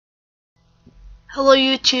Hello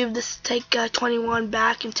YouTube, this is TechGuy21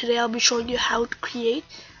 back, and today I'll be showing you how to create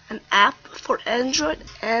an app for Android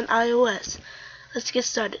and iOS. Let's get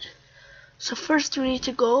started. So first we need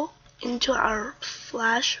to go into our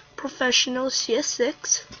Flash Professional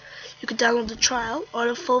CS6. You can download the trial or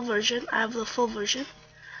the full version. I have the full version.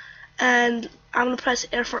 And I'm going to press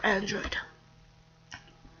Air for Android.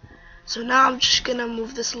 So now I'm just going to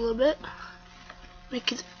move this a little bit.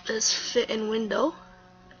 Make it as fit in window.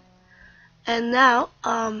 And now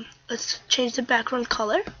let's change the background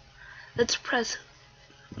color. Let's press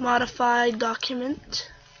modify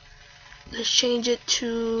document. Let's change it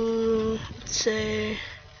to, let's say,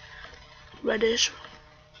 reddish.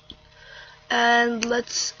 And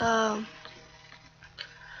let's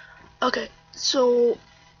okay, so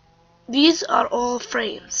these are all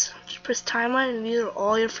frames. Just press timeline and these are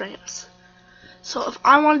all your frames. So if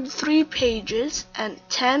I wanted 3 pages and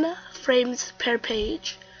 10 frames per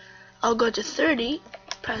page, I'll go to 30,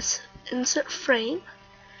 press insert frame,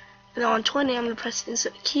 and on 20 I'm going to press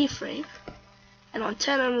insert keyframe, and on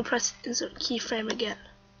 10 I'm going to press insert keyframe again.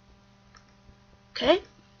 Okay,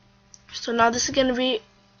 so now this is going to be,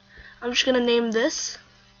 I'm just going to name this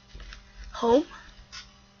home,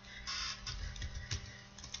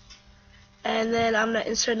 and then I'm going to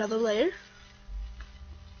insert another layer,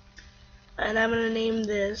 and I'm going to name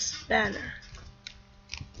this banner.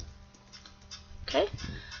 Okay.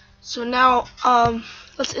 So now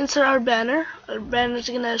let's insert our banner. Our banner is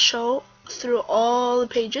gonna show through all the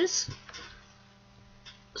pages.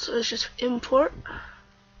 So let's just import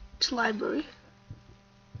to library,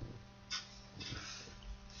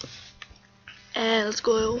 and let's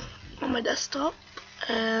go on my desktop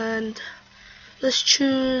and let's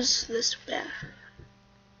choose this banner.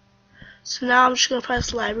 So now I'm just gonna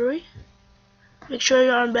press library. Make sure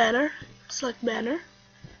you're on banner. Select banner.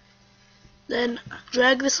 Then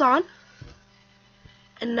drag this on,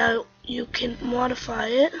 and now you can modify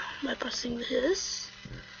it by pressing this.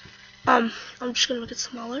 I'm just gonna make it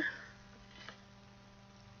smaller.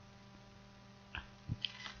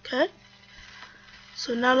 Okay.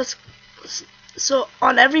 So now so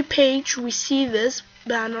on every page we see this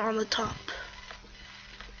banner on the top.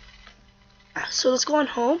 So let's go on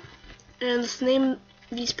home and let's name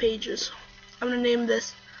these pages. I'm gonna name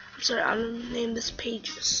this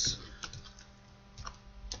pages.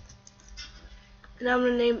 And I'm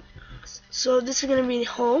going to name, so this is going to be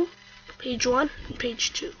home, page 1, and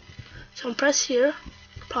page 2. So I'm going to press here,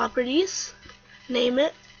 properties, name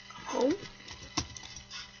it home,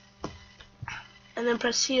 and then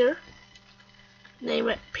press here, name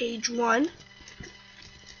it page 1,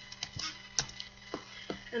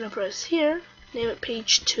 and then press here, name it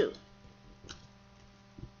page 2.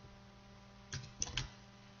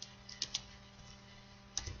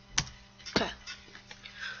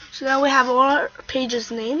 So now we have all our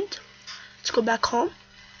pages named. Let's go back home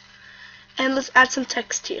and let's add some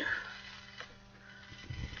text here.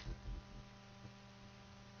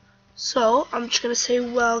 So I'm just gonna say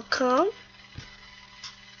welcome.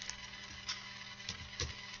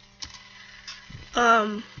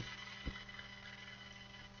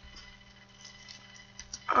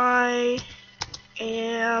 I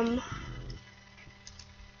am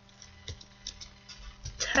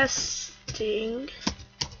testing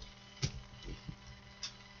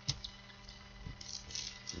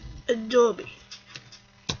Adobe.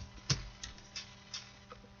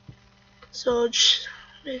 So just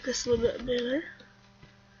make this a little bit bigger,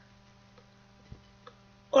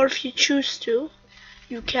 or if you choose to,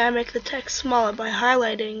 you can make the text smaller by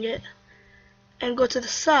highlighting it and go to the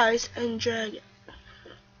size and drag it.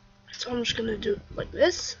 So I'm just gonna do it like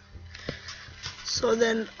this. So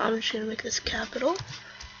then I'm just gonna make this capital.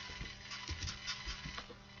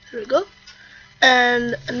 There we go.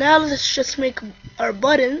 And now let's just make our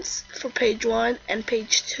buttons for page 1 and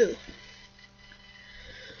page 2.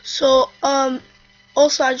 So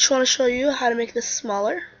also I just want to show you how to make this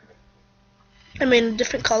smaller. I mean a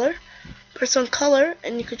different color. Press on color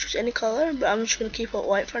and you can choose any color, but I'm just gonna keep it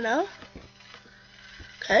white for now.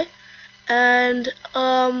 Okay. And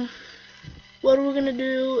what we're gonna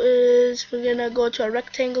do is we're gonna go to a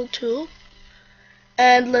rectangle tool.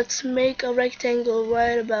 And let's make a rectangle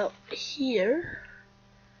right about here.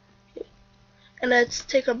 And let's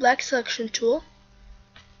take our black selection tool,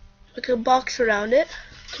 make a box around it,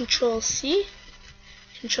 Control C,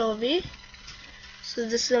 Control V. So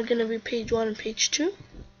this is going to be page 1 and page 2.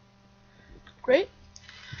 Great.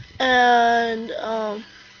 And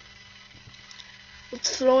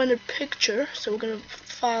let's throw in a picture. So we're going to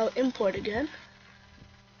file import again.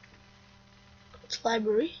 It's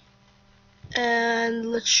library.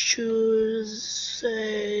 And let's choose,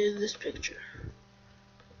 say, this picture.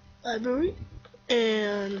 library,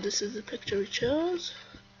 and this is the picture we chose.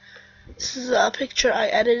 This is a picture I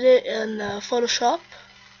edited in Photoshop.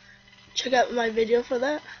 Check out my video for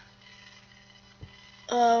that.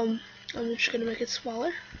 I'm just gonna make it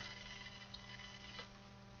smaller.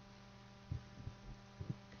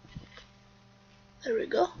 There we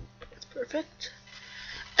go. That's perfect.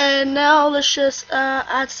 And now let's just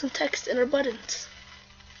add some text in our buttons.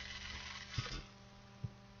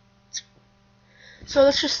 So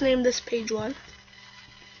let's just name this page 1.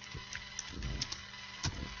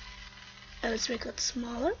 And let's make that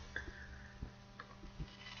smaller.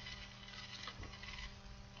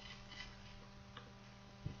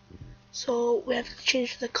 So we have to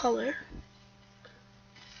change the color.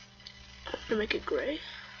 I'm gonna make it gray.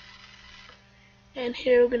 And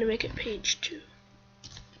here we're gonna make it page 2.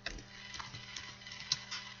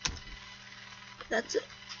 That's it.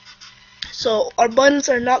 So our buttons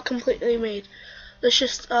are not completely made. Let's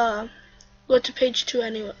just go to page 2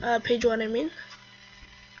 anyway. Page 1, I mean.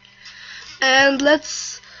 And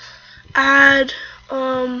let's add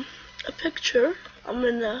a picture. I'm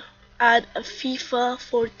gonna add a FIFA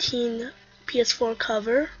 14 PS4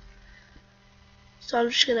 cover. So I'm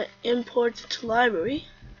just gonna import it to library.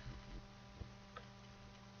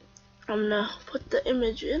 I'm gonna put the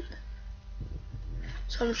image in.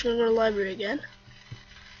 So I'm just gonna go to library again.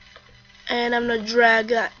 And I'm gonna drag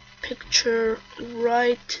that picture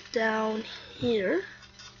right down here.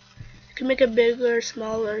 You can make it bigger,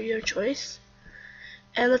 smaller, your choice.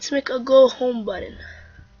 And let's make a go home button.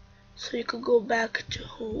 So you could go back to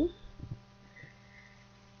home.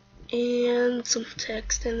 And some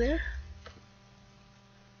text in there.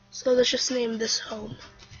 So let's just name this home.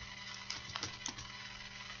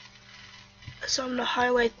 So I'm gonna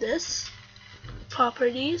highlight this,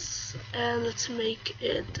 properties, and let's make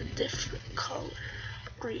it a different color,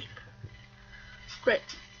 green. Great.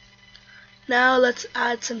 Now let's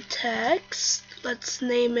add some text. Let's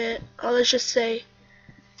name it, let's just say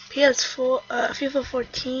PS4, FIFA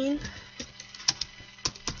 14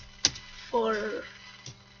 for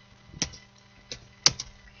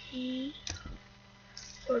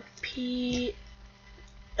PS4.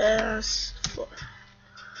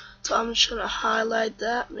 So I'm just gonna highlight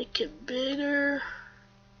that, make it bigger,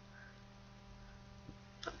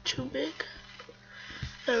 not too big.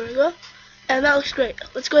 There we go. And that looks great.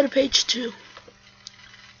 Let's go to page 2.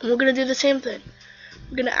 And we're gonna do the same thing.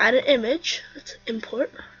 We're gonna add an image. Let's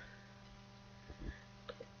import.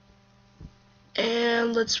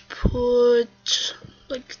 And let's put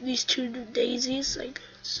like these 2 daisies like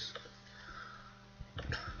this.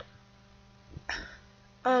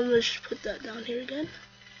 Let's just put that down here again.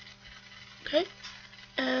 Okay.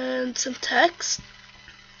 And some text.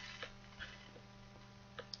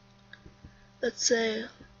 Let's say,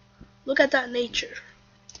 look at that nature.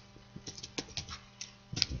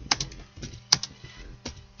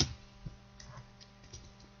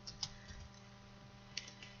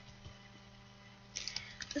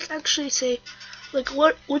 Let's actually say, like,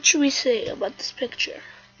 what should we say about this picture?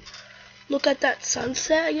 Look at that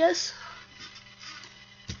sunset, I guess.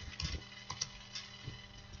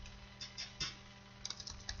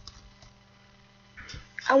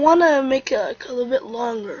 I want to make it like a little bit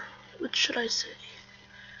longer. What should I say?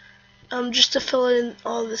 Just to fill in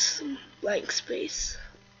all this blank space.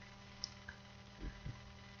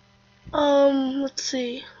 Let's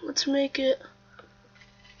see. Let's make it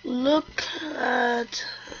look at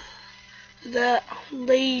that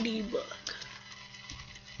ladybug.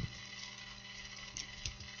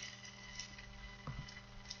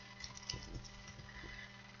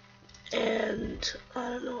 And I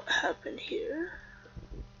don't know what happened here.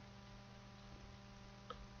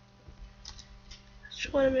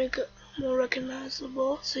 Just want to make it more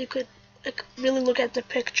recognizable so you could like really look at the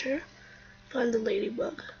picture, find the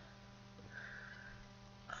ladybug.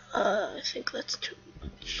 I think that's too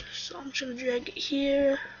much, so I'm just gonna drag it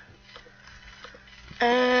here,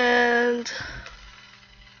 and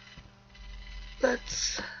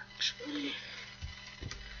let's actually,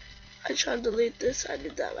 I tried to delete this, I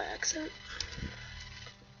did that by accident.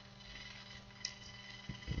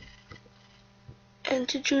 And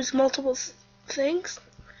to choose multiple things,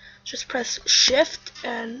 just press shift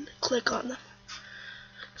and click on them.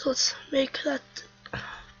 So let's make that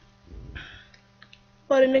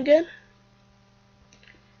button again,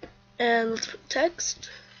 and let's put text,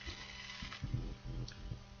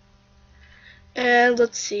 and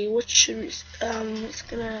let's see what should we it's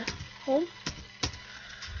gonna home,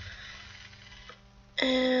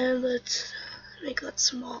 and let's make that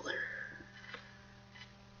smaller.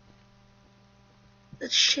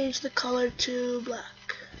 Let's change the color to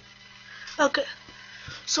black. Okay,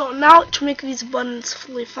 So now to make these buttons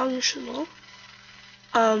fully functional,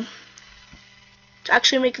 to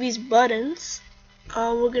actually make these buttons,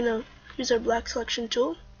 we're gonna use our black selection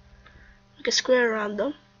tool, make a square around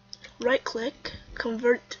them, right click,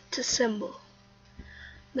 convert to symbol.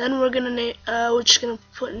 Then we're just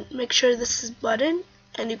gonna make sure this is button,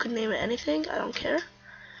 and you can name it anything, I don't care.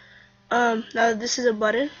 Now this is a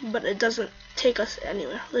button, but it doesn't take us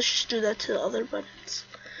anywhere. Let's just do that to the other buttons.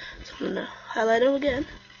 So I'm gonna highlight them again,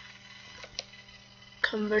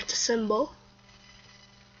 convert to symbol.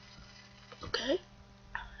 Okay,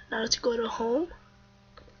 now let's go to home,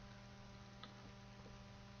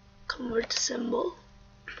 convert to symbol,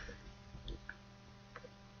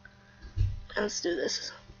 and let's do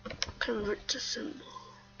this, convert to symbol.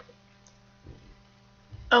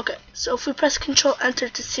 Okay, so if we press Control Enter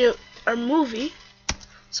to see our movie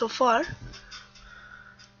so far,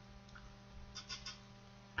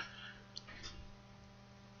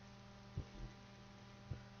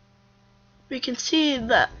 we can see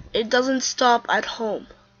that it doesn't stop at home.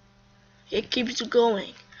 It keeps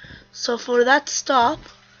going. So for that to stop,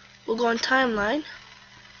 we'll go on timeline,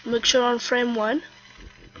 make sure on frame 1,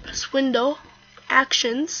 press Window,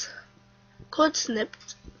 Actions, Code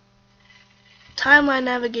Snipped, Timeline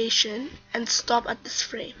Navigation, and stop at this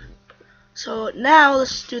frame. So now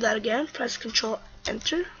let's do that again. Press Control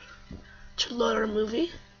Enter to load our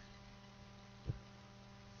movie.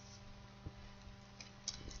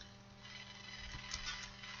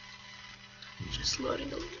 Just loading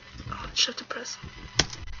the. Oh, just have to press.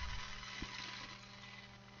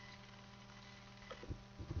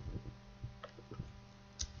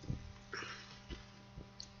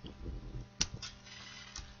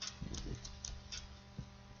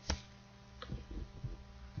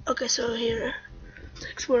 Okay, so here, it's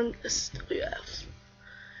exploring this WF.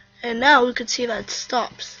 And now we can see that it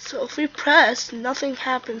stops. So if we press, nothing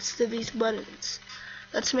happens to these buttons.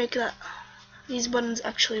 Let's make these buttons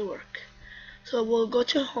actually work. So we'll go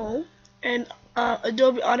to home, and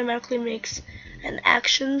Adobe automatically makes an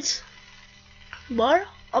actions bar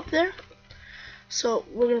up there. So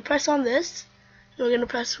we're going to press on this, and we're going to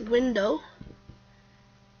press Window,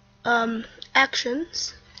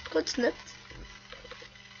 Actions, Code Snipped.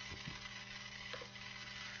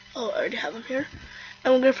 Oh, I already have them here.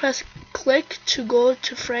 And we're going to press click to go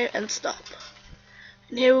to frame and stop.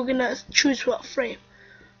 And here we're going to choose what frame.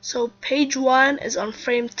 So page 1 is on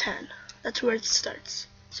frame 10. That's where it starts.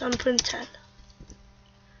 So I'm putting 10.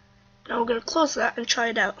 Now we're going to close that and try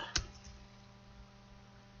it out.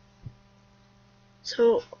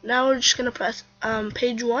 So now we're just going to press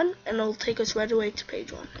page 1, and it'll take us right away to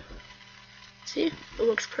page 1. See? It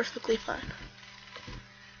works perfectly fine.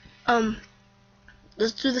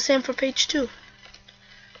 Let's do the same for page 2.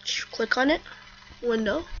 Just click on it,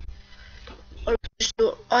 Window, or just do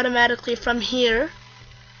it automatically from here.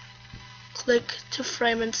 Click to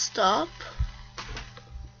frame and stop,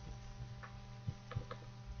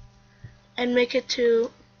 and make it to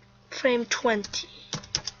frame 20.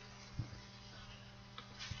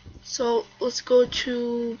 So let's go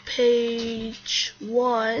to page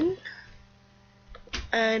 1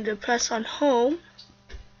 and press on home.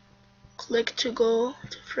 Click to go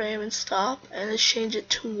to frame and stop, and let's change it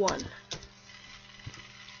to 1. And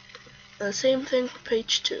the same thing for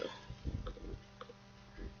page 2.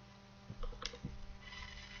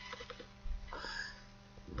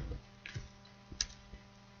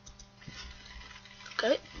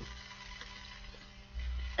 Okay.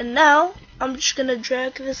 And now I'm just gonna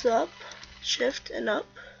drag this up, shift and up,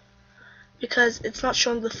 because it's not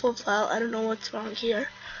showing the full file. I don't know what's wrong here,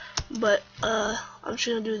 but I'm just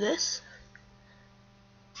gonna do this.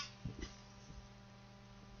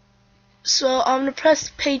 So I'm gonna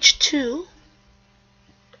press page 2.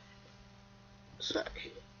 Sorry,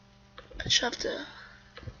 I just have to.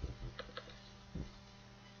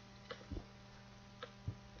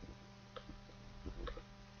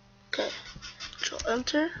 Okay, Control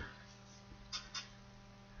Enter.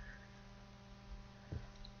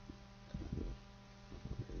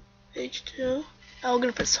 Page 2. Now we're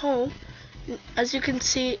gonna press Home. As you can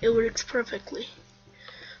see, it works perfectly.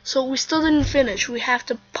 So we still didn't finish. We have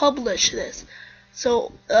to publish this.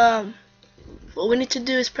 So what we need to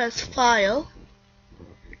do is press File,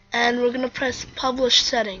 and we're gonna press Publish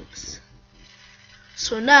Settings.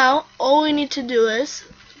 So now all we need to do is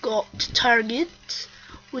go to Target,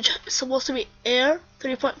 which is supposed to be Air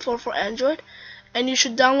 3.4 for Android, and you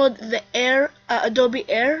should download the Adobe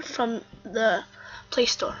Air from the Play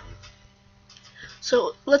Store.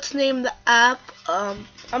 So let's name the app. I'm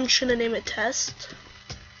just gonna name it Test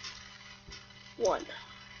 1.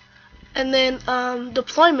 And then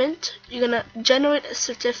deployment, you're gonna generate a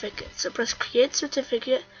certificate. So press create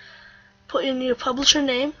certificate, put in your publisher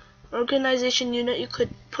name, organization unit, you could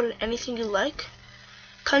put in anything you like,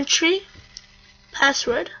 country,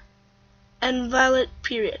 password, and valid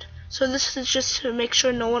period. So this is just to make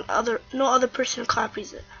sure no other person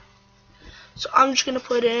copies it. So I'm just gonna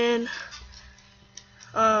put in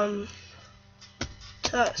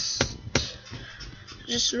test,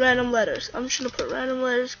 just random letters. I'm just gonna put random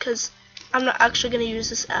letters because I'm not actually gonna use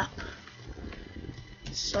this app.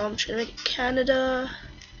 So I'm just gonna make it Canada,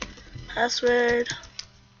 password.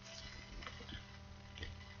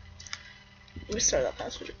 Let me start that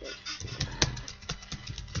password again.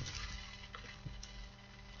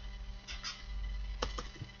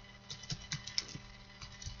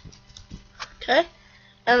 Okay,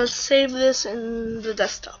 and let's save this in the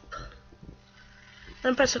desktop.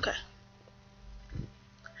 Then press OK.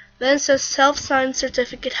 Then it says self-signed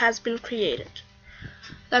certificate has been created.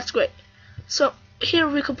 That's great. So here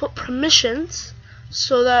we can put permissions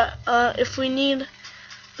so that if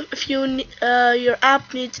your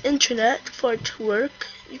app needs internet for it to work,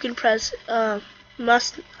 you can press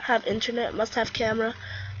must have internet, must have camera,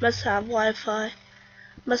 must have Wi-Fi,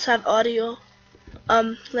 must have audio,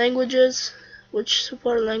 languages, which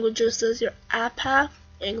support languages does your app have?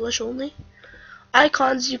 English only.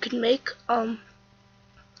 Icons you can make,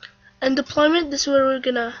 and deployment, this is where we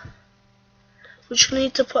just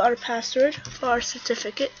need to put our password for our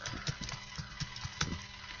certificate.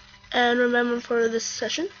 And remember for this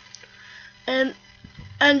session. And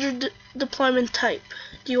your deployment type.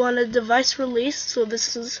 Do you want a device release? So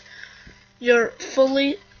this is your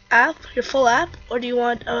full app, or do you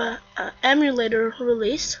want a emulator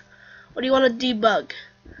release, or do you want a debug?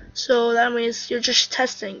 So that means you're just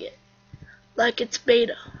testing it, like it's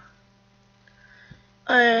beta.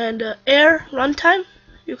 And Air runtime,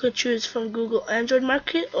 you could choose from Google Android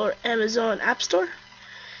Market or Amazon App Store.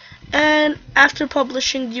 And after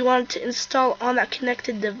publishing, do you want to install on that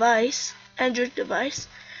connected device, Android device,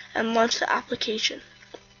 and launch the application?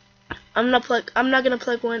 I'm not gonna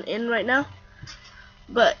plug one in right now,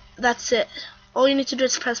 but that's it. All you need to do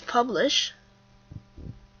is press publish.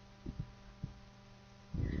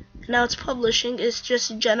 Now it's publishing. It's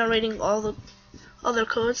just generating all the other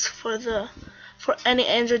codes for any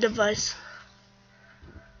Android device.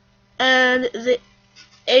 And the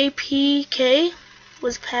APK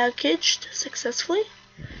was packaged successfully,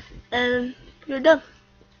 and you're done.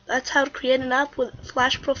 That's how to create an app with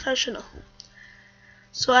Flash Professional.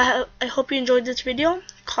 So I hope you enjoyed this video.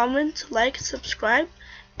 Comment, like, subscribe,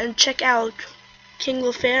 and check out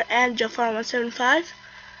King Fair and Jafar175.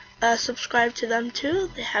 Subscribe to them too.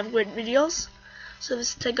 They have great videos. So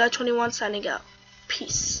this is TechGuy21 signing out.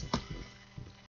 Peace.